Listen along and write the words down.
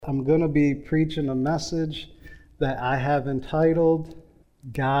I'm going to be preaching a message that I have entitled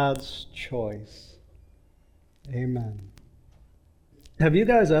God's Choice. Amen. Have you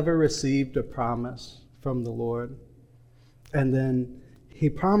guys ever received a promise from the Lord? And then He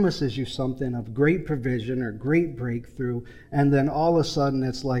promises you something of great provision or great breakthrough, and then all of a sudden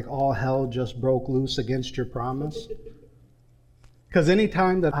it's like all hell just broke loose against your promise? Because any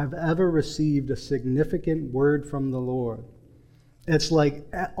time that I've ever received a significant word from the Lord, it's like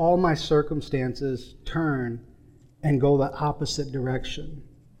all my circumstances turn and go the opposite direction.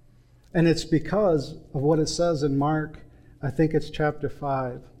 And it's because of what it says in Mark, I think it's chapter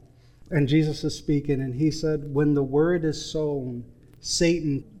 5. And Jesus is speaking, and He said, when the word is sown,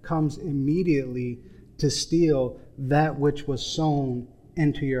 Satan comes immediately to steal that which was sown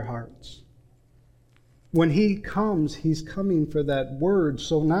into your hearts. When he comes, he's coming for that word.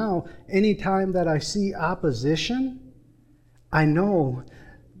 So now, anytime that I see opposition, I know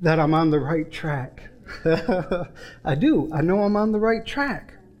that I'm on the right track. I do. I know I'm on the right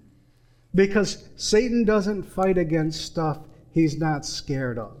track. Because Satan doesn't fight against stuff he's not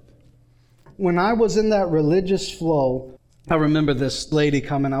scared of. When I was in that religious flow, I remember this lady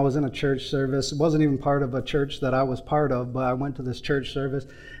coming. I was in a church service. It wasn't even part of a church that I was part of, but I went to this church service.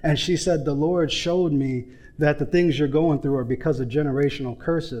 And she said, the Lord showed me that the things you're going through are because of generational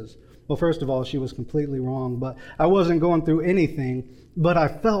curses. Well, first of all, she was completely wrong, but I wasn't going through anything. But I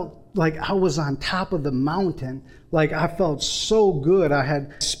felt like I was on top of the mountain. Like I felt so good. I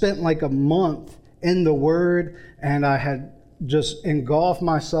had spent like a month in the Word, and I had just engulfed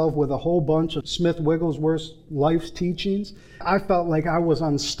myself with a whole bunch of Smith Wigglesworth's life's teachings. I felt like I was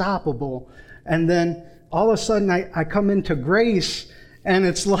unstoppable. And then all of a sudden I come into grace, and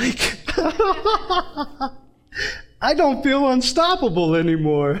it's like, I don't feel unstoppable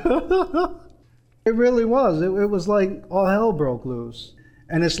anymore. It really was. It was like all hell broke loose.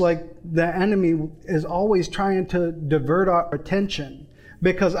 And it's like the enemy is always trying to divert our attention.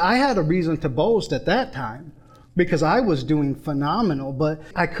 Because I had a reason to boast at that time. Because I was doing phenomenal, but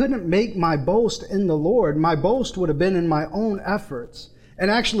I couldn't make my boast in the Lord. My boast would have been in my own efforts.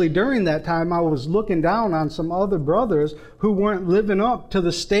 And actually during that time, I was looking down on some other brothers who weren't living up to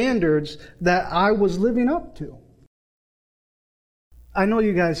the standards that I was living up to. I know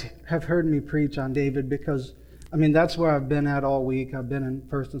you guys have heard me preach on David because, that's where I've been at all week. I've been in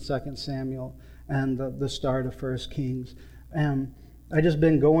 1st and 2nd Samuel and the start of 1st Kings. And I've just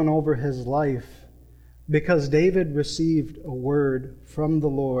been going over his life. Because David received a word from the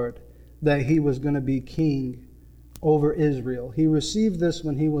Lord that he was going to be king over Israel. He received this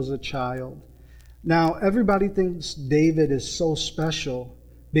when he was a child. Now, everybody thinks David is so special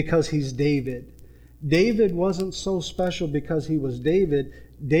because he's David. David wasn't so special because he was David.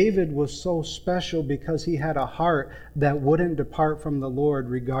 David was so special because he had a heart that wouldn't depart from the Lord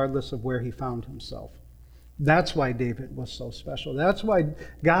regardless of where he found himself. That's why David was so special. That's why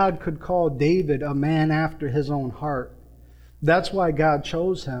God could call David a man after his own heart. That's why God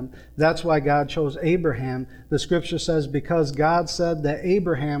chose him. That's why God chose Abraham. The scripture says, because God said that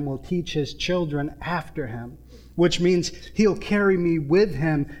Abraham will teach his children after him, which means he'll carry me with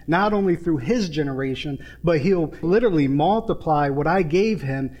him, not only through his generation, but he'll literally multiply what I gave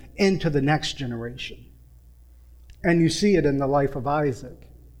him into the next generation. And you see it in the life of Isaac.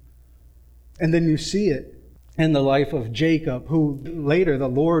 And then you see it in the life of Jacob, who later the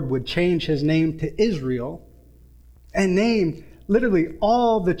Lord would change his name to Israel and name literally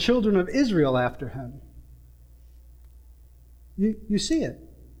all the children of Israel after him. You see it.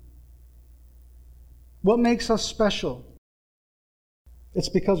 What makes us special? It's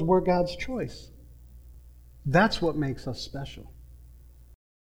because we're God's choice. That's what makes us special.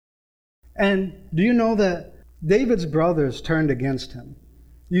 And do you know that David's brothers turned against him?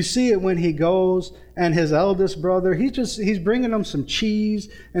 You see it when he goes, and his eldest brother, he's bringing them some cheese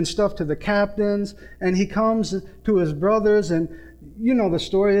and stuff to the captains, and he comes to his brothers, and you know the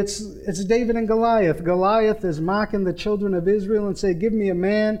story. It's David and Goliath. Goliath is mocking the children of Israel and say, give me a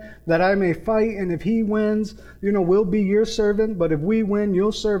man that I may fight, and if he wins, we'll be your servant, but if we win,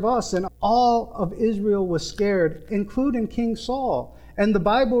 you'll serve us. And all of Israel was scared, including King Saul. And the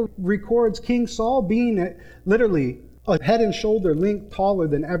Bible records King Saul being literally a head and shoulder length taller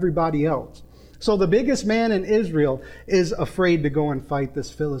than everybody else. So the biggest man in Israel is afraid to go and fight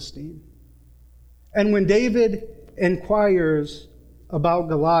this Philistine. And when David inquires about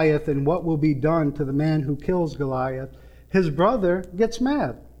Goliath and what will be done to the man who kills Goliath, his brother gets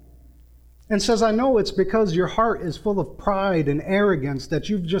mad and says, I know it's because your heart is full of pride and arrogance that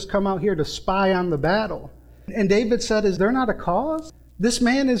you've just come out here to spy on the battle. And David said, is there not a cause? This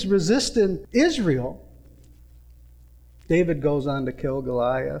man is resisting Israel. David goes on to kill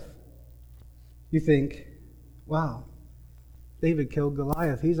Goliath. You think, wow, David killed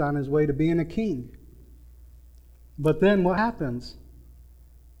Goliath. He's on his way to being a king. But then what happens?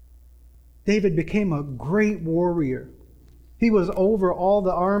 David became a great warrior. He was over all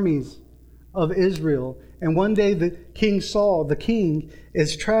the armies of Israel. And one day the King Saul, the king,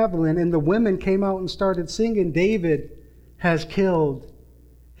 is traveling, and the women came out and started singing, David has killed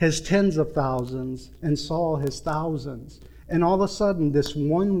his tens of thousands and Saul his thousands. And all of a sudden, this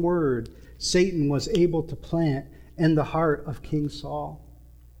one word Satan was able to plant in the heart of King Saul.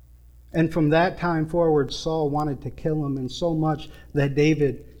 And from that time forward, Saul wanted to kill him, and so much that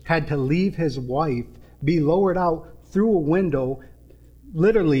David had to leave his wife, be lowered out through a window,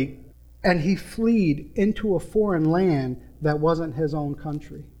 literally, and he fled into a foreign land that wasn't his own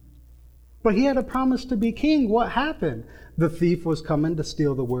country. But he had a promise to be king. What happened? The thief was coming to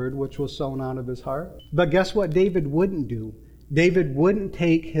steal the word which was sown out of his heart. But guess what David wouldn't do? David wouldn't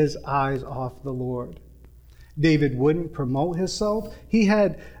take his eyes off the Lord. David wouldn't promote himself. He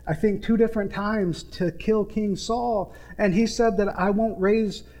had, I think, 2 different times to kill King Saul. And he said that I won't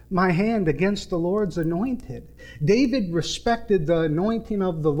raise my hand against the Lord's anointed. David respected the anointing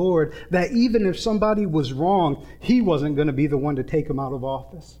of the Lord, that even if somebody was wrong, he wasn't going to be the one to take him out of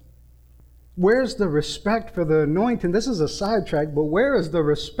office. Where's the respect for the anointing? This is a sidetrack, but where is the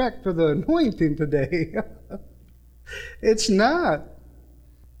respect for the anointing today? It's not.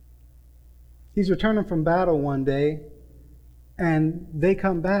 He's returning from battle one day, and they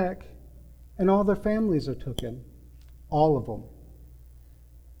come back, and all their families are taken. All of them.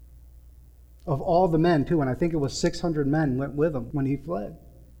 Of all the men, too, and I think it was 600 men went with him when he fled.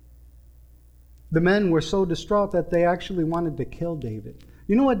 The men were so distraught that they actually wanted to kill David.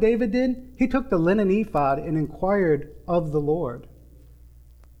 You know what David did? He took the linen ephod and inquired of the Lord.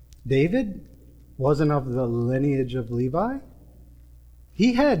 David wasn't of the lineage of Levi.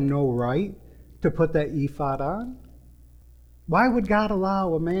 He had no right to put that ephod on. Why would God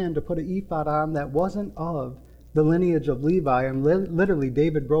allow a man to put an ephod on that wasn't of the lineage of Levi? And literally,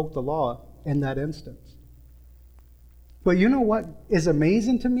 David broke the law in that instance. But you know what is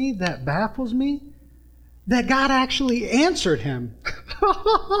amazing to me, that baffles me? That God actually answered him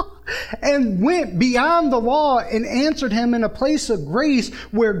and went beyond the law and answered him in a place of grace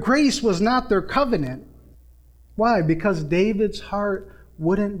where grace was not their covenant. Why? Because David's heart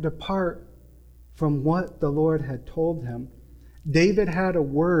wouldn't depart from what the Lord had told him. David had a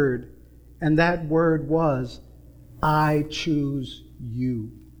word, and that word was, I choose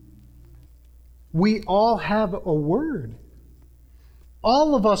you. We all have a word.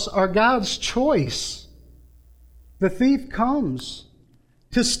 All of us are God's choice. The thief comes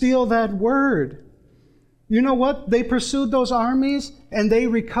to steal that word. You know what? They pursued those armies, and they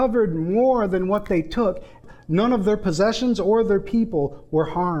recovered more than what they took. None of their possessions or their people were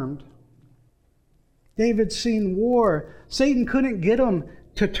harmed. David's seen war. Satan couldn't get him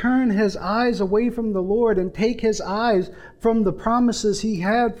to turn his eyes away from the Lord and take his eyes from the promises he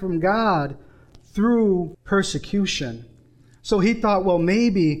had from God through persecution. So he thought, well,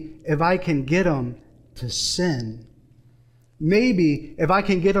 maybe if I can get him to sin, maybe if I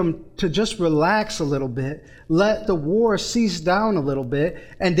can get him to just relax a little bit, let the war cease down a little bit.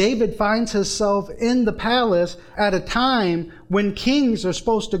 And David finds himself in the palace at a time when kings are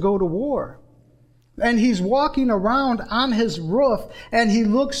supposed to go to war. And he's walking around on his roof, and he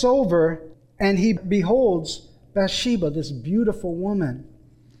looks over and he beholds Bathsheba, this beautiful woman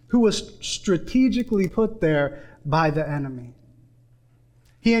who was strategically put there by the enemy.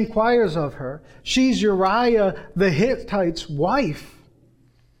 He inquires of her. She's Uriah the Hittite's wife.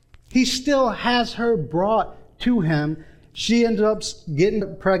 He still has her brought to him. She ends up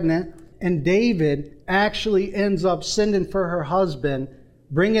getting pregnant, and David actually ends up sending for her husband,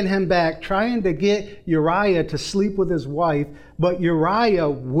 bringing him back, trying to get Uriah to sleep with his wife, but Uriah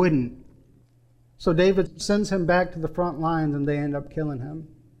wouldn't. So David sends him back to the front lines, and they end up killing him.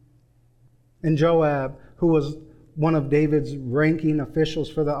 And Joab, who was one of David's ranking officials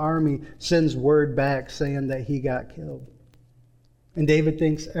for the army, sends word back saying that he got killed. And David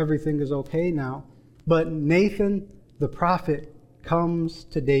thinks everything is okay now. But Nathan, the prophet, comes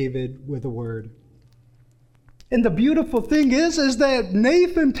to David with a word. And the beautiful thing is that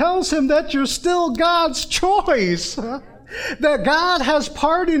Nathan tells him that you're still God's choice. That God has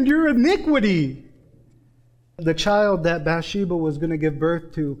pardoned your iniquity. The child that Bathsheba was going to give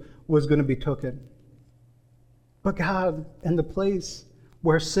birth to was going to be taken. But God, in the place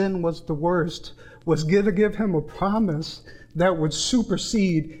where sin was the worst, was going to give him a promise that would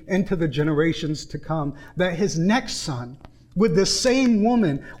supersede into the generations to come. That his next son With the same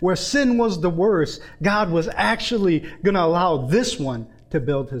woman where sin was the worst, God was actually going to allow this one to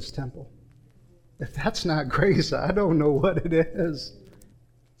build his temple. If that's not grace, I don't know what it is.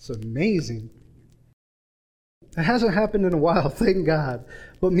 It's amazing. It hasn't happened in a while, thank God.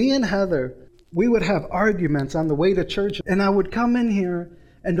 But me and Heather, we would have arguments on the way to church, and I would come in here,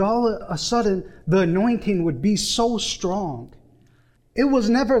 and all of a sudden, the anointing would be so strong. It was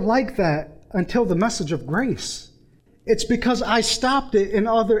never like that until the message of grace. It's because I stopped it in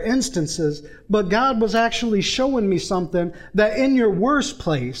other instances, but God was actually showing me something that in your worst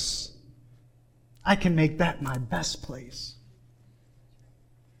place, I can make that my best place.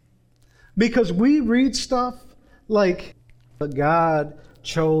 Because we read stuff like, but God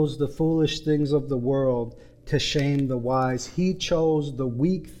chose the foolish things of the world to shame the wise. He chose the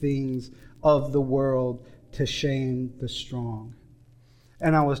weak things of the world to shame the strong.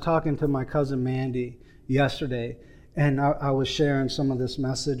 And I was talking to my cousin Mandy yesterday, and I was sharing some of this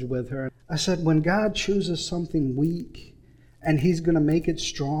message with her. I said, when God chooses something weak and he's going to make it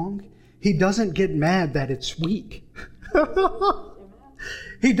strong, he doesn't get mad that it's weak.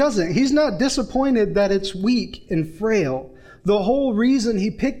 He doesn't. He's not disappointed that it's weak and frail. The whole reason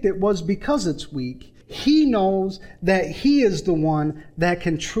he picked it was because it's weak. He knows that he is the one that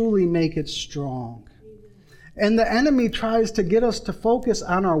can truly make it strong. And the enemy tries to get us to focus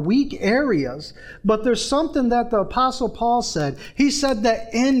on our weak areas. But there's something that the Apostle Paul said. He said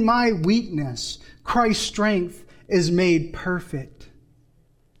that in my weakness, Christ's strength is made perfect.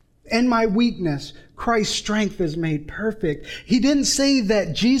 In my weakness, Christ's strength is made perfect. He didn't say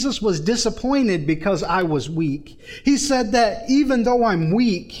that Jesus was disappointed because I was weak. He said that even though I'm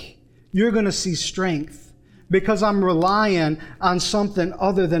weak, you're going to see strength because I'm relying on something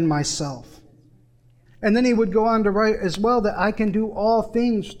other than myself. And then he would go on to write as well that I can do all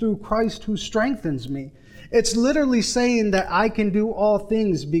things through Christ who strengthens me. It's literally saying that I can do all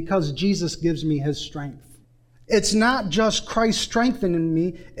things because Jesus gives me his strength. It's not just Christ strengthening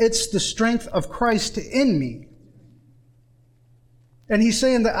me, it's the strength of Christ in me. And he's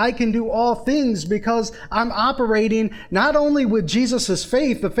saying that I can do all things because I'm operating not only with Jesus'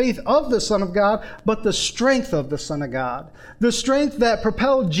 faith, the faith of the Son of God, but the strength of the Son of God. The strength that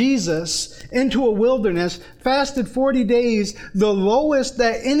propelled Jesus into a wilderness, fasted 40 days, the lowest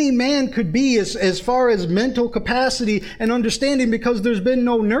that any man could be as far as mental capacity and understanding because there's been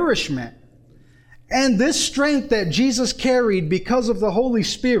no nourishment. And this strength that Jesus carried because of the Holy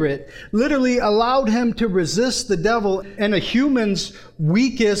Spirit literally allowed him to resist the devil in a human's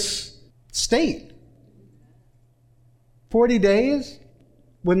weakest state. 40 days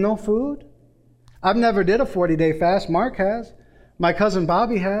with no food? I've never did a 40-day fast. Mark has. My cousin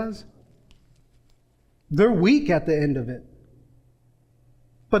Bobby has. They're weak at the end of it.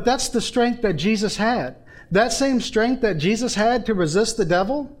 But that's the strength that Jesus had. That same strength that Jesus had to resist the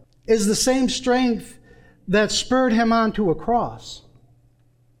devil is the same strength that spurred him onto a cross.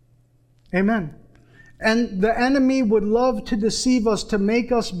 Amen. And the enemy would love to deceive us to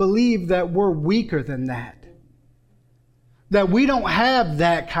make us believe that we're weaker than that. That we don't have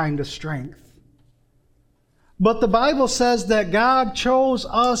that kind of strength. But the Bible says that God chose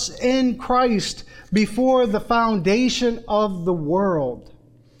us in Christ before the foundation of the world.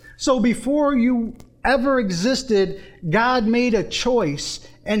 So before you ever existed, God made a choice,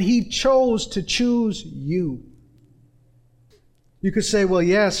 and he chose to choose you. You could say, well,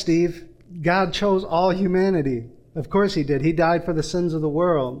 yeah, Steve, God chose all humanity. Of course he did. He died for the sins of the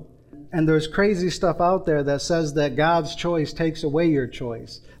world. And there's crazy stuff out there that says that God's choice takes away your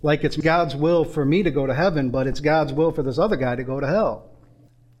choice. Like it's God's will for me to go to heaven, but it's God's will for this other guy to go to hell.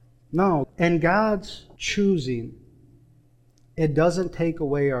 No, in God's choosing, it doesn't take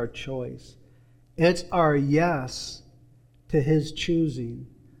away our choice. It's our yes to his choosing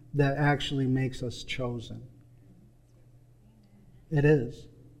that actually makes us chosen. It is.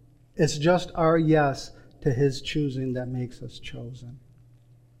 It's just our yes to his choosing that makes us chosen.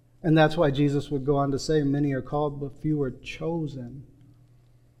 And that's why Jesus would go on to say, many are called, but few are chosen.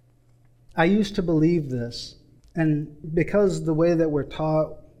 I used to believe this. And because the way that we're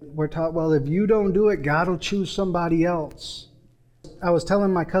taught, well, if you don't do it, God will choose somebody else. I was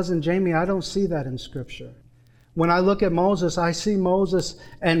telling my cousin Jamie, I don't see that in Scripture. When I look at Moses, I see Moses,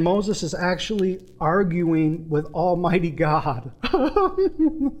 and Moses is actually arguing with Almighty God.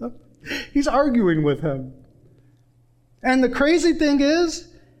 He's arguing with him. And the crazy thing is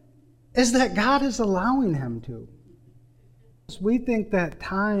that God is allowing him to. We think that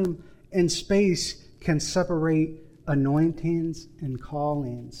time and space can separate anointings and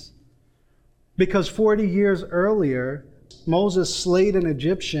callings. Because 40 years earlier, Moses slayed an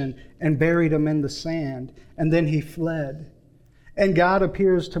Egyptian and buried him in the sand, and then he fled. And God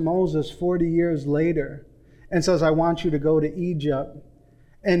appears to Moses 40 years later and says, I want you to go to Egypt.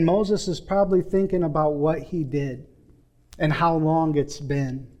 And Moses is probably thinking about what he did and how long it's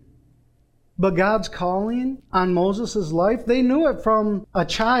been. But God's calling on Moses' life, they knew it from a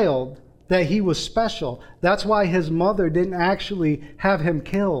child that he was special. That's why his mother didn't actually have him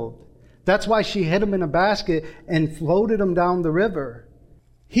killed. That's why she hid him in a basket and floated him down the river.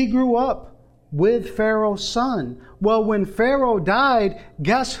 He grew up with Pharaoh's son. Well, when Pharaoh died,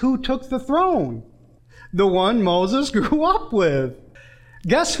 guess who took the throne? The one Moses grew up with.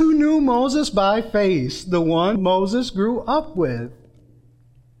 Guess who knew Moses by face? The one Moses grew up with.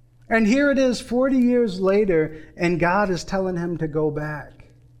 And here it is 40 years later, and God is telling him to go back.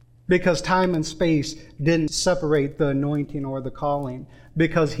 Because time and space didn't separate the anointing or the calling,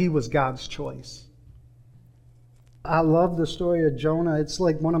 because he was God's choice. I love the story of Jonah. It's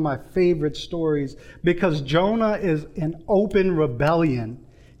like one of my favorite stories, because Jonah is in open rebellion.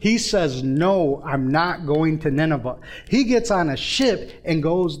 He says, no, I'm not going to Nineveh. He gets on a ship and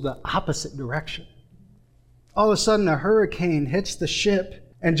goes the opposite direction. All of a sudden, a hurricane hits the ship.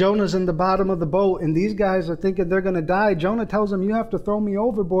 And Jonah's in the bottom of the boat, and these guys are thinking they're going to die. Jonah tells them, you have to throw me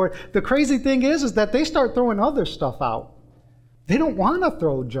overboard. The crazy thing is that they start throwing other stuff out. They don't want to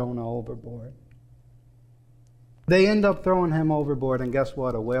throw Jonah overboard. They end up throwing him overboard, and guess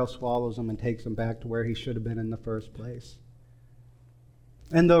what? A whale swallows him and takes him back to where he should have been in the first place.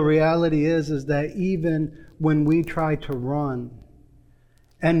 And the reality is that even when we try to run,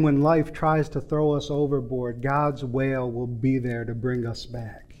 and when life tries to throw us overboard, God's whale will be there to bring us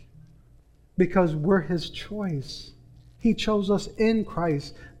back. Because we're His choice. He chose us in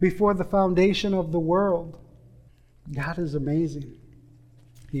Christ before the foundation of the world. God is amazing.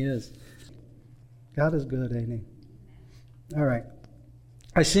 He is. God is good, ain't He? All right.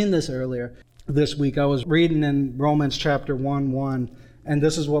 I seen this earlier this week. I was reading in Romans chapter 1:1, and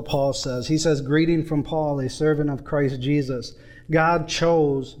this is what Paul says. He says, greeting from Paul, a servant of Christ Jesus. God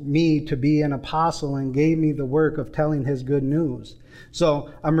chose me to be an apostle and gave me the work of telling His good news. So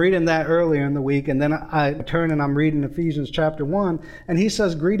I'm reading that earlier in the week, and then I turn and I'm reading Ephesians chapter 1, and he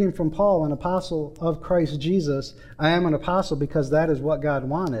says, greeting from Paul, an apostle of Christ Jesus. I am an apostle because that is what God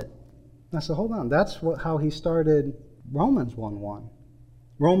wanted. And I said, hold on, that's how he started Romans 1:1.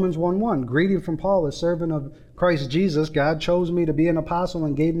 Romans 1:1, greeting from Paul, a servant of Christ Jesus. God chose me to be an apostle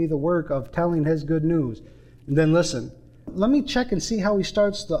and gave me the work of telling His good news. And then listen. Let me check and see how he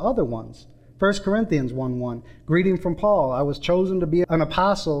starts the other ones. 1 Corinthians 1:1, greeting from Paul. I was chosen to be an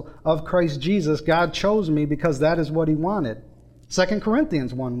apostle of Christ Jesus. God chose me because that is what He wanted. 2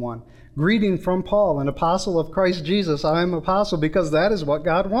 Corinthians 1:1, greeting from Paul, an apostle of Christ Jesus. I am an apostle because that is what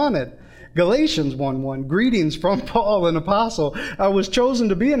God wanted. Galatians 1:1, greetings from Paul, an apostle. I was chosen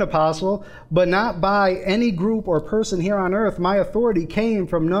to be an apostle, but not by any group or person here on earth. My authority came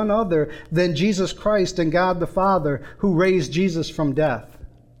from none other than Jesus Christ and God the Father, who raised Jesus from death.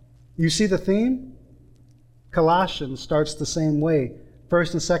 You see the theme? Colossians starts the same way. 1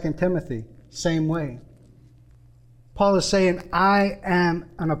 and 2 Timothy, same way. Paul is saying, I am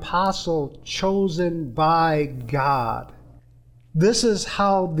an apostle chosen by God. This is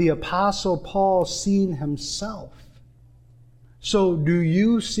how the Apostle Paul seen himself. So do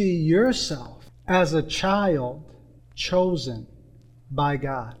you see yourself as a child chosen by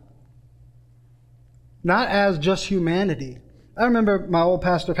God? Not as just humanity. I remember my old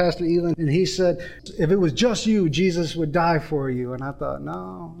pastor, Pastor Elin, and he said, if it was just you, Jesus would die for you. And I thought,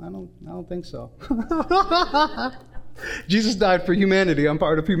 no, I don't think so. Jesus died for humanity. I'm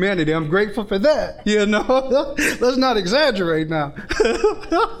part of humanity. I'm grateful for that. You know, let's not exaggerate now.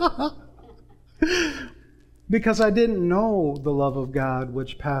 Because I didn't know the love of God,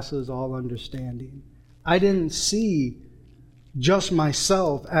 which passes all understanding. I didn't see just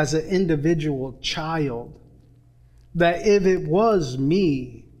myself as an individual child. That if it was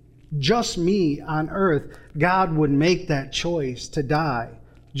me, just me on earth, God would make that choice to die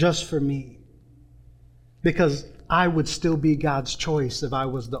just for me. Because I would still be God's choice if I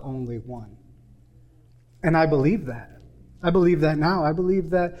was the only one. And I believe that. I believe that now. I believe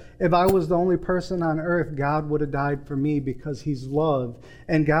that if I was the only person on earth, God would have died for me because He's love.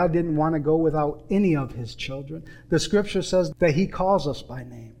 And God didn't want to go without any of His children. The scripture says that He calls us by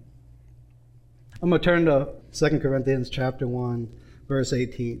name. I'm going to turn to 2 Corinthians chapter 1, verse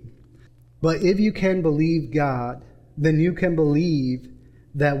 18. But if you can believe God, then you can believe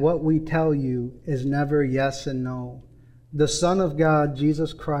that what we tell you is never yes and no. The Son of God,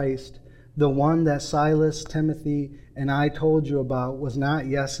 Jesus Christ, the one that Silas, Timothy, and I told you about, was not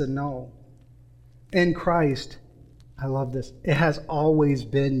yes and no. In Christ, I love this, it has always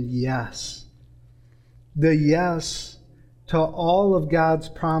been yes. The yes to all of God's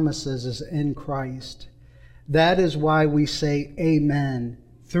promises is in Christ. That is why we say amen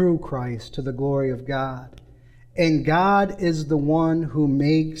through Christ to the glory of God. And God is the one who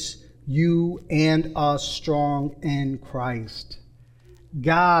makes you and us strong in Christ.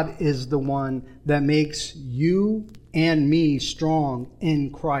 God is the one that makes you and me strong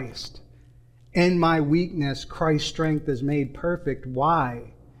in Christ. In my weakness, Christ's strength is made perfect.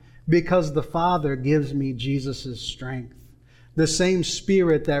 Why? Because the Father gives me Jesus' strength. The same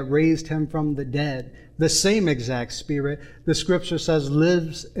Spirit that raised him from the dead, the same exact Spirit, the Scripture says,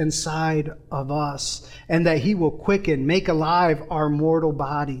 lives inside of us, and that he will quicken, make alive our mortal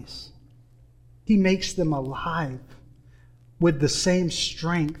bodies. He makes them alive with the same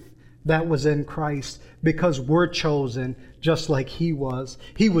strength that was in Christ, because we're chosen just like he was.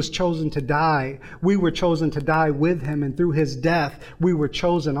 He was chosen to die. We were chosen to die with him, and through his death, we were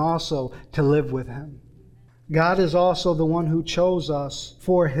chosen also to live with him. God is also the one who chose us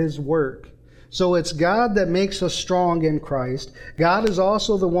for his work. So it's God that makes us strong in Christ. God is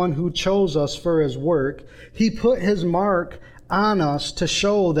also the one who chose us for his work. He put his mark on us to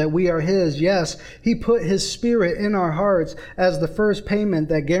show that we are his. Yes, he put his Spirit in our hearts as the first payment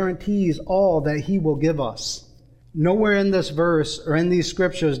that guarantees all that he will give us. Nowhere in this verse or in these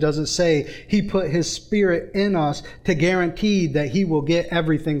scriptures does it say he put his Spirit in us to guarantee that he will get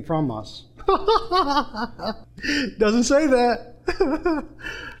everything from us. Doesn't say that.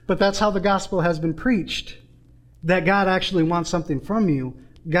 But that's how the gospel has been preached. That God actually wants something from you.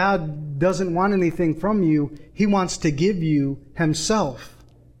 God doesn't want anything from you. He wants to give you himself.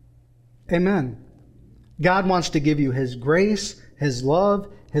 Amen. God wants to give you his grace, his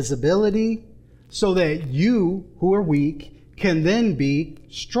love, his ability, so that you, who are weak, can then be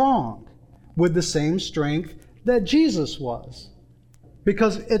strong with the same strength that Jesus was.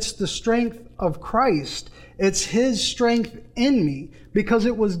 Because it's the strength of Christ. It's his strength in me, because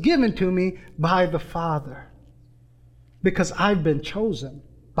it was given to me by the Father. Because I've been chosen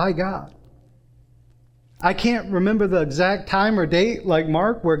by God. I can't remember the exact time or date like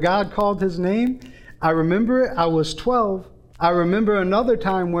Mark where God called his name. I remember it. I was 12. I remember another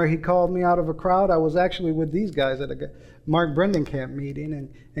time where he called me out of a crowd. I was actually with these guys at a Mark Brendan camp meeting,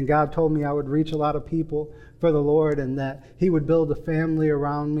 and God told me I would reach a lot of people for the Lord, and that he would build a family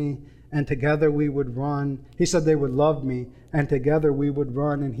around me, and together we would run. He said they would love me, and together we would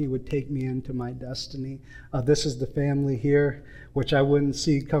run, and he would take me into my destiny. This is the family here, which I wouldn't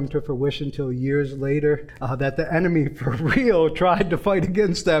see come to fruition until years later, that the enemy for real tried to fight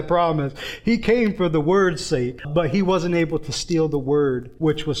against that promise. He came for the word's sake, but he wasn't able to steal the word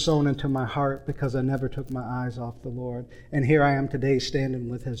which was sown into my heart, because I never took my eyes off the Lord. And here I am today standing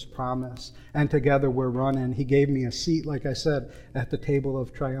with his promise, and together we're running. He gave me a seat, like I said, at the table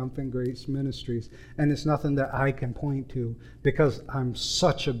of Triumphant Grace Ministries. And it's nothing that I can point to because I'm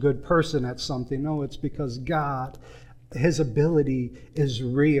such a good person at something. No, it's because God, his ability is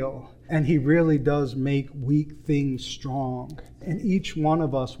real, and he really does make weak things strong. And each one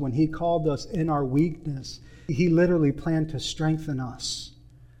of us, when he called us in our weakness, he literally planned to strengthen us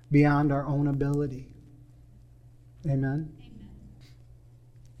beyond our own ability. Amen?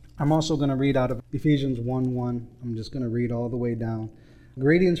 I'm also going to read out of Ephesians 1:1. I'm just going to read all the way down.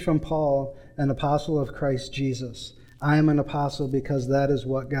 Greetings from Paul, an apostle of Christ Jesus. I am an apostle because that is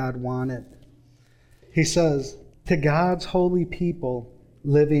what God wanted. He says, to God's holy people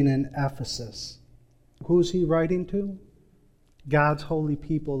living in Ephesus. Who's he writing to? God's holy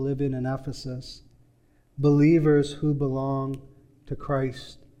people living in Ephesus. Believers who belong to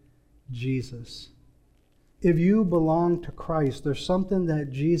Christ Jesus. If you belong to Christ, there's something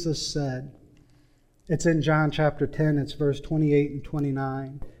that Jesus said. It's in John chapter 10, it's verse 28 and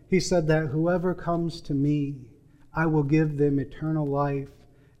 29. He said that whoever comes to me, I will give them eternal life,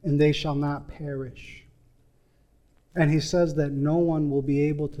 and they shall not perish. And he says that no one will be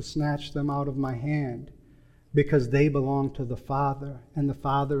able to snatch them out of my hand, because they belong to the Father, and the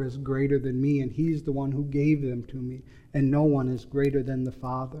Father is greater than me, and he's the one who gave them to me, and no one is greater than the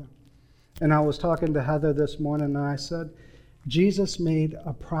Father. And I was talking to Heather this morning, and I said, Jesus made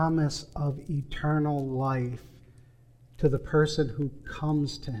a promise of eternal life to the person who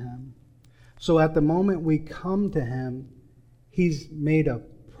comes to him. So at the moment we come to him, he's made a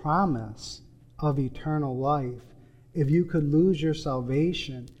promise of eternal life. If you could lose your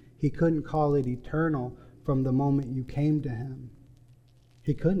salvation, he couldn't call it eternal from the moment you came to him.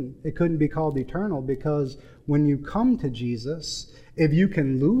 He couldn't. It couldn't be called eternal, because when you come to Jesus, if you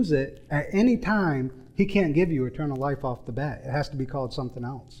can lose it at any time, he can't give you eternal life off the bat. It has to be called something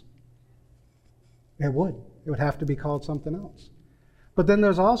else. It would. It would have to be called something else. But then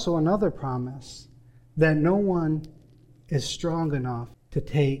there's also another promise that no one is strong enough to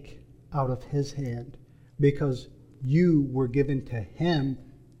take out of his hand because you were given to him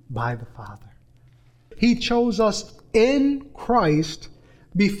by the Father. He chose us in Christ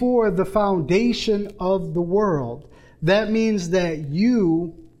before the foundation of the world. That means that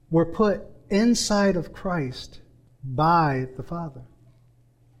you were put inside of Christ by the Father.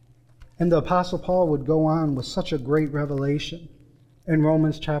 And the Apostle Paul would go on with such a great revelation. In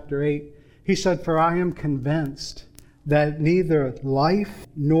Romans chapter 8, he said, "For I am convinced that neither life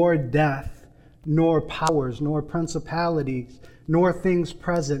nor death, nor powers, nor principalities, nor things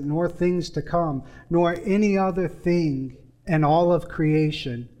present, nor things to come, nor any other thing in all of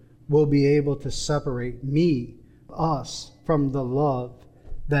creation will be able to separate me, us, from the love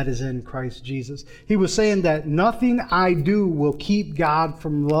that is in Christ Jesus." He was saying that nothing I do will keep God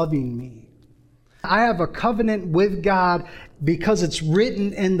from loving me. I have a covenant with God because it's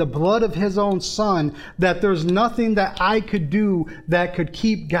written in the blood of his own Son that there's nothing that I could do that could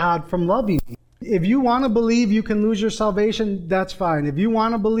keep God from loving me. If you want to believe you can lose your salvation, that's fine. If you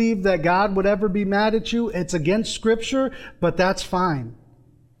want to believe that God would ever be mad at you, it's against Scripture, but that's fine.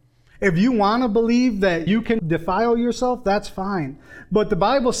 If you want to believe that you can defile yourself, that's fine. But the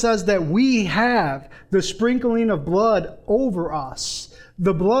Bible says that we have the sprinkling of blood over us,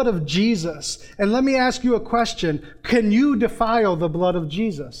 the blood of Jesus. And let me ask you a question. Can you defile the blood of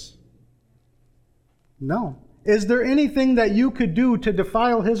Jesus? No. Is there anything that you could do to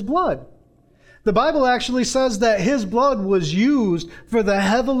defile his blood? The Bible actually says that his blood was used for the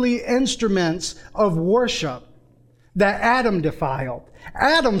heavenly instruments of worship that Adam defiled.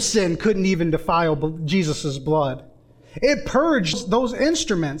 Adam's sin couldn't even defile Jesus' blood. It purged those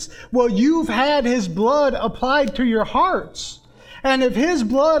instruments. Well, you've had his blood applied to your hearts. And if his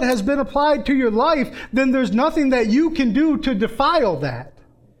blood has been applied to your life, then there's nothing that you can do to defile that.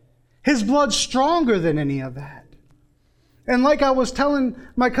 His blood's stronger than any of that. And like I was telling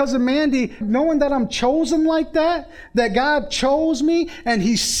my cousin Mandy, knowing that I'm chosen like that God chose me and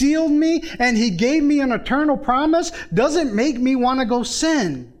he sealed me and he gave me an eternal promise, doesn't make me want to go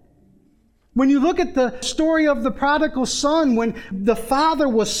sin. When you look at the story of the prodigal son, when the father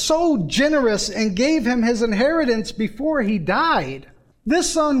was so generous and gave him his inheritance before he died,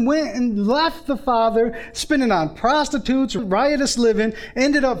 this son went and left the father, spending on prostitutes, riotous living,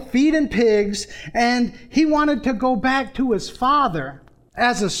 ended up feeding pigs, and he wanted to go back to his father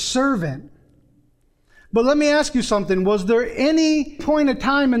as a servant. But let me ask you something. Was there any point of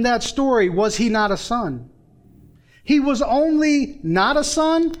time in that story was he not a son? He was only not a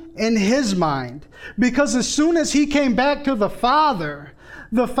son in his mind. Because as soon as he came back to the father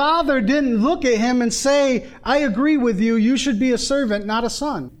didn't look at him and say, "I agree with you, you should be a servant, not a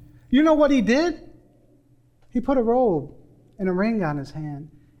son." You know what he did? He put a robe and a ring on his hand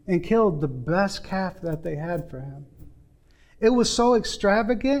and killed the best calf that they had for him. It was so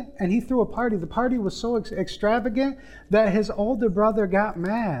extravagant, and he threw a party. The party was so extravagant that his older brother got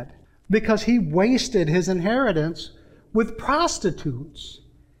mad because he wasted his inheritance with prostitutes.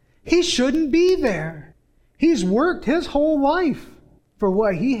 He shouldn't be there. He's worked his whole life for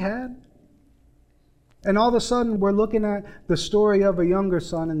what he had. And all of a sudden, we're looking at the story of a younger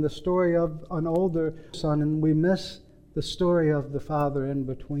son and the story of an older son, and we miss the story of the father in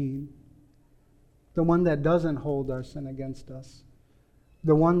between. The one that doesn't hold our sin against us.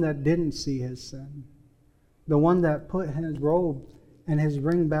 The one that didn't see his sin. The one that put his robe and his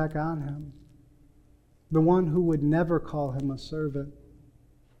ring back on him. The one who would never call him a servant.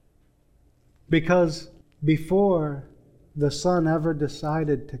 Because before the son ever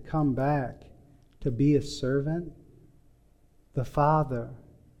decided to come back to be a servant, the father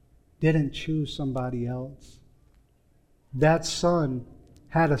didn't choose somebody else. That son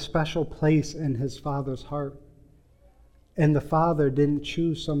had a special place in his father's heart. And the father didn't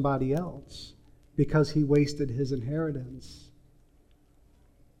choose somebody else because he wasted his inheritance.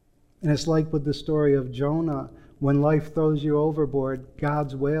 And it's like with the story of Jonah. When life throws you overboard,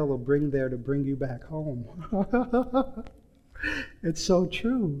 God's whale will bring you back home. It's so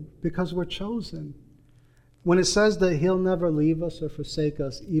true because we're chosen. When it says that he'll never leave us or forsake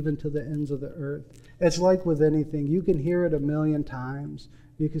us even to the ends of the earth, it's like with anything. You can hear it 1,000,000 times.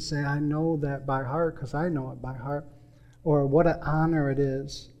 You can say, "I know that by heart," because I know it by heart. Or what an honor it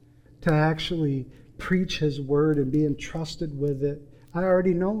is to actually preach his word and be entrusted with it. I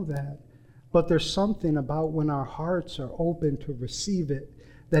already know that. But there's something about when our hearts are open to receive it,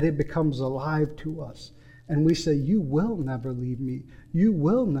 that it becomes alive to us. And we say, "You will never leave me. You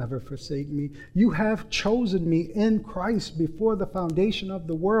will never forsake me. You have chosen me in Christ before the foundation of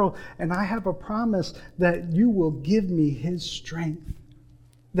the world. And I have a promise that you will give me his strength."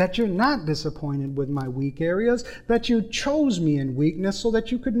 that you're not disappointed with my weak areas, that you chose me in weakness so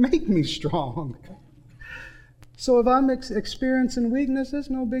that you could make me strong. So if I'm experiencing weakness, it's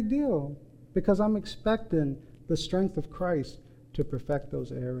no big deal, because I'm expecting the strength of Christ to perfect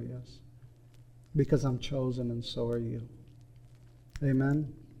those areas, because I'm chosen and so are you.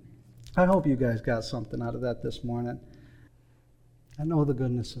 Amen. I hope you guys got something out of that this morning. I know the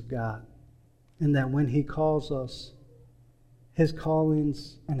goodness of God, and that when He calls us, His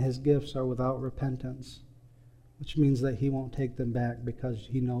callings and His gifts are without repentance, which means that He won't take them back because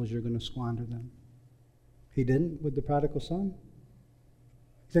He knows you're going to squander them. He didn't with the prodigal son.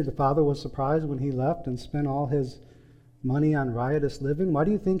 You think the father was surprised when he left and spent all his money on riotous living? Why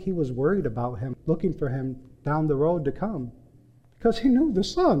do you think he was worried about him, looking for him down the road to come? Because he knew the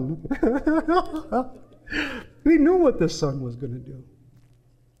son. He knew what the son was going to do.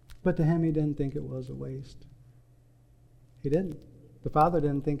 But to him, he didn't think it was a waste. He didn't. The father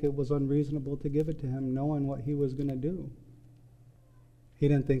didn't think it was unreasonable to give it to him, knowing what he was going to do. He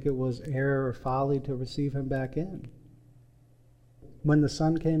didn't think it was error or folly to receive him back in. When the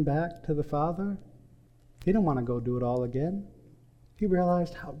son came back to the father, he didn't want to go do it all again. He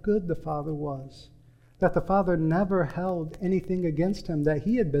realized how good the father was, that the father never held anything against him, that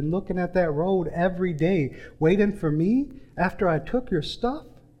he had been looking at that road every day, waiting for me after I took your stuff,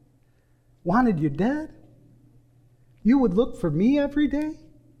 wanted you dead. You would look for me every day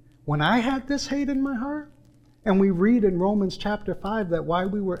when I had this hate in my heart? And we read in Romans chapter 5 that while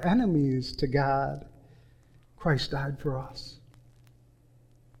we were enemies to God, Christ died for us.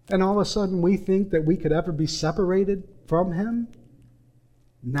 And all of a sudden we think that we could ever be separated from Him?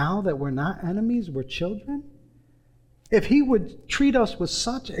 Now that we're not enemies, we're children? If He would treat us with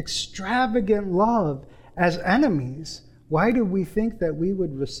such extravagant love as enemies, why do we think that we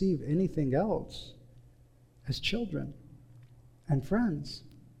would receive anything else as children and friends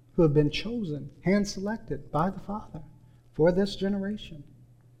who have been chosen, hand-selected by the Father for this generation?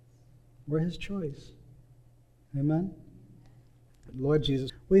 We're His choice. Amen? Lord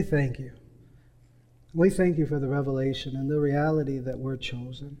Jesus, we thank You. We thank You for the revelation and the reality that we're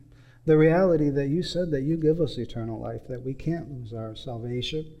chosen. The reality that You said that You give us eternal life, that we can't lose our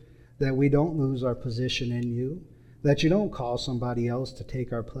salvation, that we don't lose our position in You, that You don't call somebody else to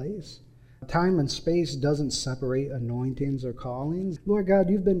take our place. Time and space doesn't separate anointings or callings. Lord God,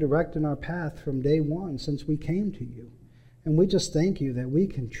 You've been directing our path from day one since we came to You. And we just thank You that we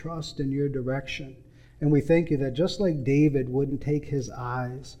can trust in Your direction. And we thank You that just like David wouldn't take his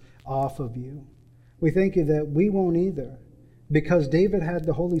eyes off of You, we thank You that we won't either, because David had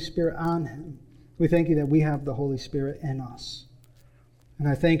the Holy Spirit on him. We thank You that we have the Holy Spirit in us. And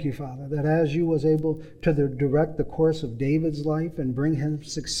I thank You, Father, that as You was able to direct the course of David's life and bring him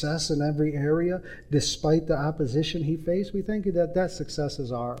success in every area, despite the opposition he faced, we thank You that that success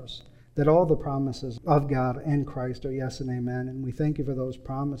is ours, that all the promises of God and Christ are yes and amen. And we thank You for those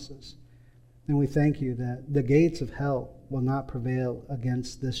promises. And we thank You that the gates of hell will not prevail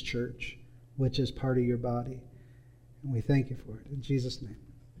against this church, which is part of Your body. And we thank You for it. In Jesus' name,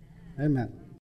 amen.